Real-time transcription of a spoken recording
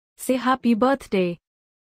Say happy birthday.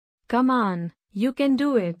 Come on, you can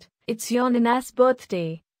do it. It's Jonina's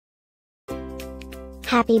birthday.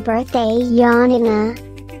 Happy birthday, Jonina.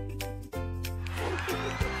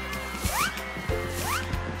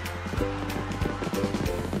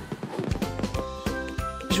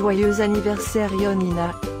 Joyeux anniversaire,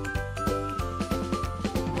 Jonina.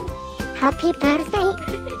 Happy birthday,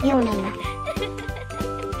 Jonina.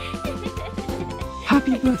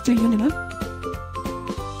 Happy birthday, Jonina.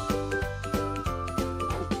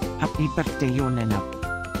 Happy birthday, Jonina.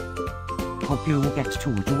 Hope you get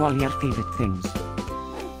to do all your favorite things.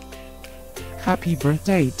 Happy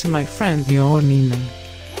birthday to my friend Jonina.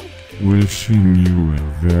 Wishing you a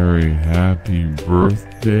very happy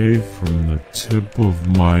birthday from the tip of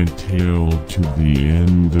my tail to the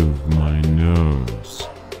end of my nose.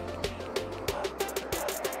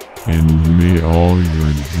 And may all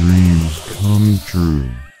your dreams come true.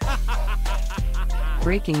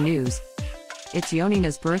 Breaking news. It's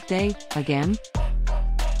Jonina's birthday, again?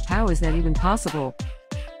 How is that even possible?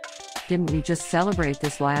 Didn't we just celebrate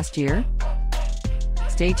this last year?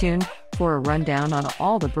 Stay tuned for a rundown on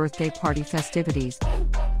all the birthday party festivities.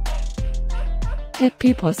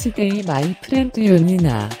 Happy birthday, my friend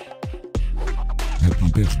Jonina. Happy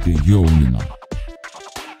birthday, Jonina.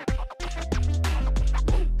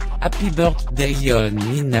 Happy birthday,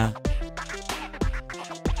 Jonina.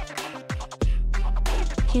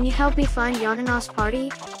 Can you help me find Jonina's party?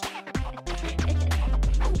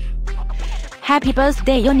 Happy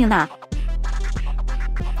birthday, Jonina.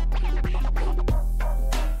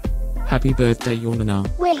 Happy birthday, Jonina.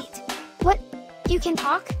 Wait, what? You can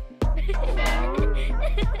talk?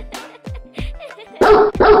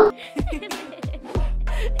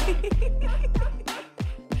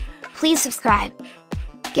 Please subscribe,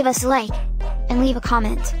 give us a like, and leave a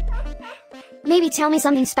comment. Maybe tell me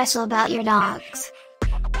something special about your dogs.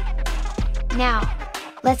 Now,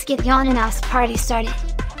 let's get Jonina's party started.